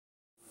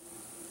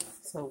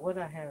So what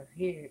I have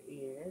here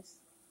is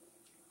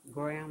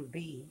ground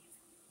beef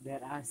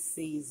that I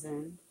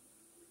seasoned,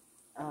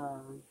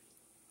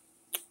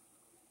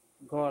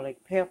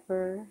 garlic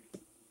pepper,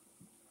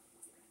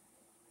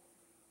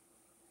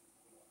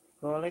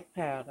 garlic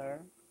powder,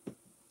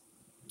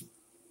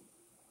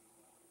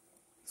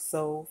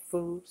 soul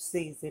food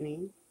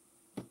seasoning,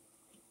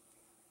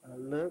 a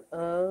little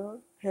of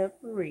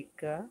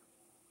paprika,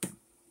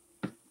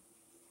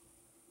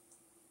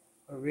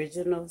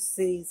 original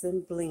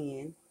seasoned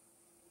blend,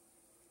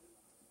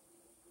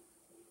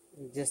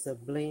 just a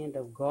blend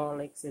of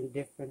garlics and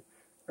different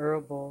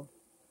herbal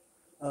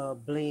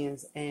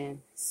blends,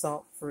 and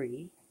salt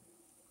free.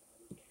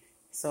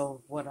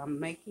 So what I'm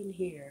making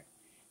here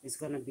is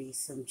going to be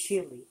some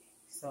chili.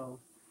 So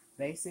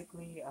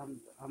basically I'm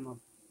going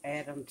to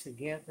add them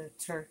together,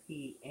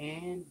 turkey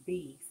and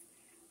beef,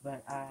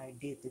 but I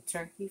did the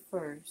turkey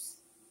first,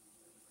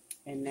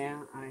 and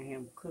now I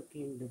am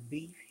cooking the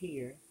beef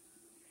here.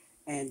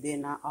 And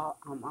then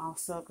I'm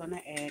also going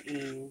to add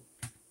in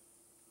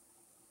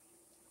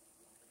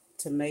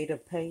tomato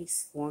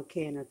paste, 1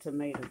 can of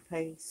tomato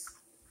paste,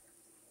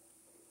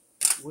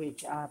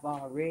 which I've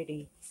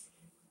already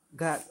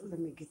got. Let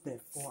me get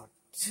that fork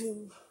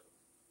too.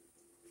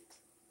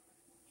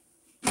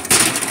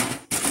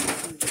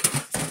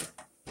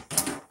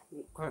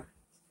 Okay.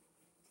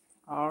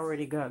 I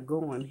already got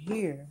going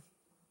here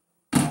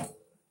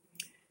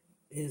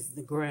is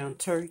the ground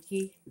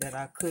turkey that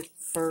I cooked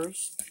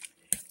first,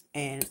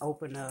 and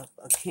open up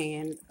a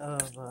can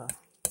of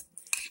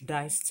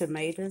diced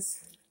tomatoes,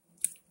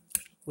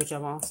 which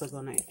I'm also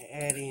going to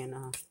add in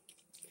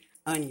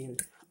onion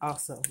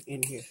also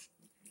in here.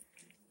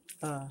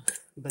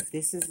 But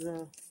this is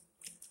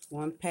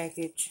one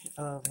package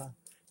of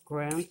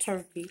ground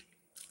turkey,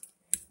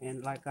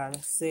 and like I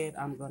said,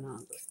 I'm going to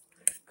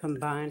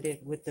combine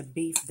it with the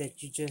beef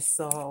that you just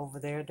saw over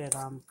there that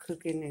I'm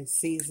cooking and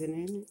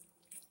seasoning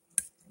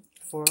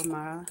for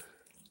my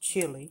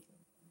chili.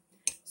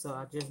 So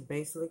I just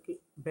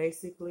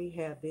basically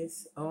have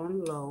this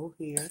on low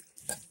here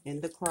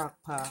in the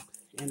crock pot,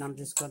 and I'm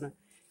just going to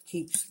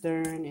keep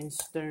stirring and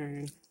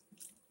stirring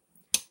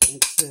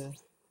until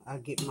I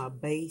get my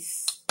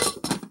base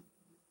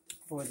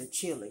for the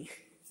chili.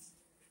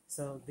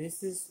 So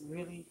this is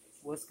really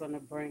what's going to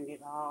bring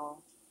it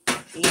all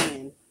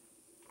in,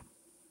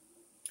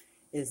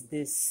 is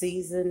this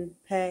season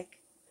pack,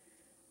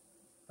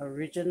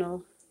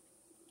 original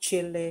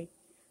chili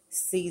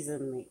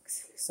season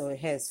mix. So it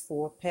has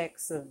 4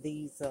 packs of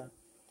these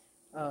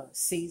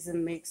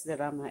season mix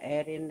that I'm going to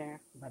add in there,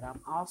 but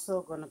I'm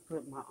also going to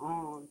put my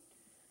own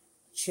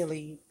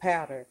chili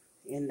powder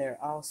in there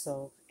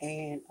also,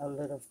 and a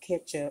little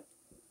ketchup,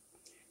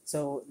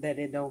 so that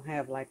it don't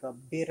have like a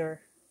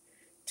bitter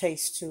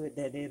taste to it,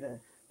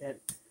 that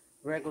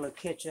regular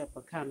ketchup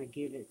will kind of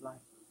give it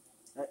like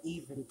an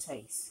even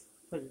taste,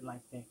 put it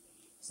like that.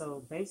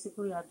 So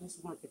basically I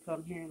just want to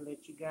come here and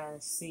let you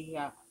guys see.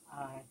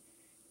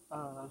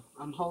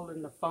 I'm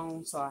holding the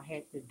phone, so I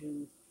had to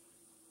do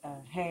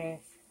half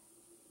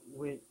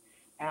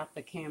without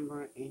the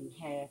camera and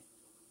half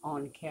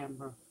on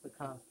camera,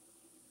 because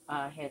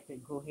I had to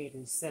go ahead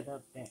and set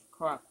up that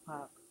crock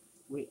pot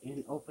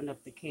and open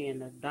up the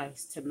can of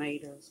diced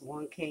tomatoes,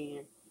 1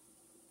 can,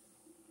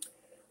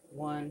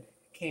 1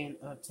 can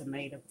of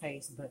tomato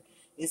paste. But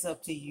it's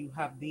up to you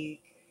how big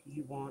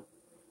you want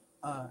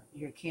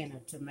your can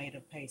of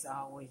tomato paste. I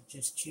always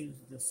just choose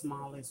the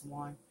smallest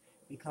one,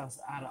 because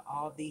out of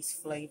all these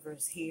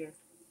flavors here,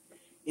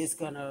 it's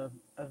going to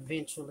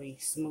eventually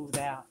smooth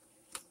out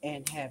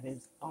and have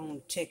its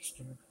own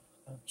texture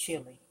of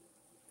chili.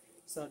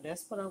 So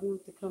that's what I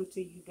want to come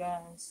to you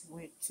guys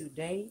with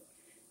today.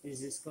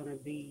 Is it's going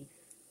to be,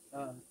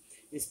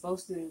 it's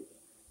supposed to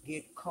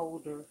get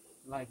colder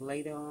like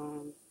later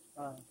on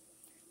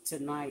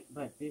tonight,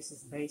 but this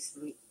is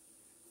basically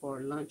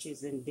for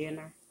lunches and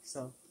dinner.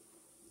 So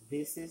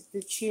this is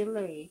the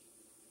chili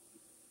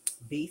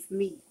beef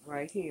meat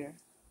right here.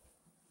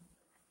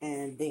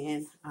 And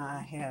then I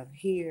have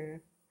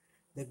here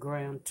the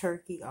ground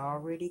turkey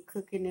already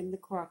cooking in the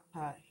crock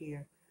pot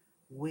here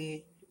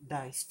with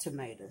diced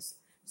tomatoes.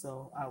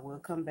 So I will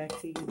come back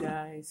to you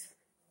guys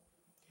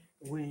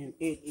when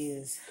it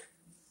is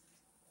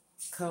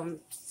come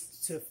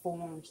to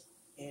form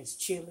as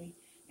chili.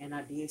 And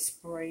I did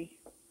spray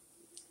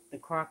the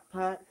crock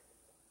pot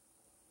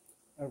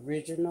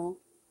original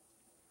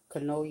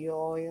canola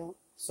oil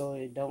so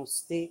it don't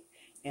stick,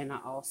 and I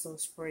also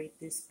sprayed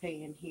this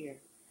pan here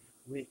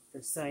with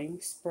the same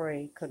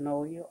spray,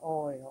 canola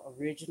oil,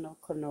 original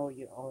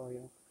canola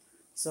oil,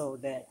 so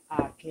that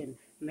I can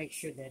make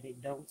sure that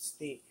it don't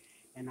stick.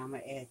 And I'm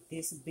going to add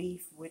this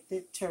beef with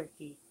the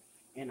turkey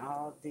and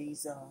all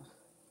these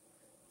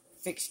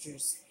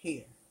fixtures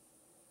here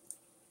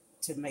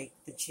to make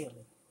the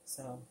chili.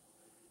 So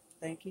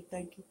thank you,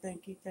 thank you,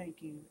 thank you,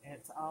 thank you.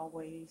 As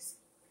always,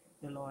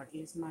 the Lord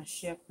is my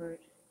shepherd.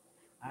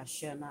 I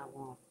shall not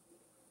want.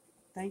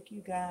 Thank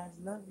you guys.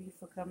 Love you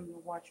for coming to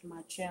watch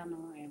my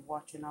channel and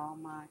watching all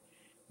my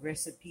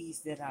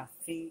recipes that I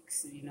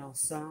fix. You know,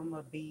 some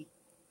will be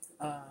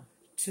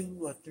 2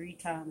 or 3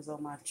 times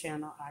on my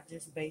channel. I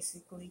just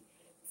basically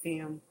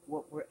film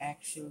what we're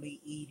actually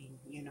eating,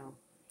 you know.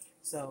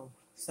 So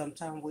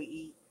sometimes we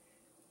eat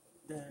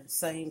the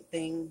same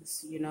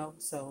things, you know.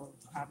 So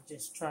I'm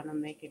just trying to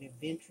make it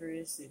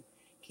adventurous and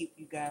keep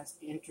you guys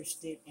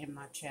interested in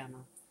my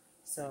channel.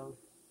 So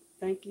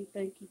thank you,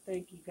 thank you,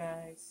 thank you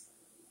guys.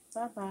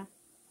 Bye bye.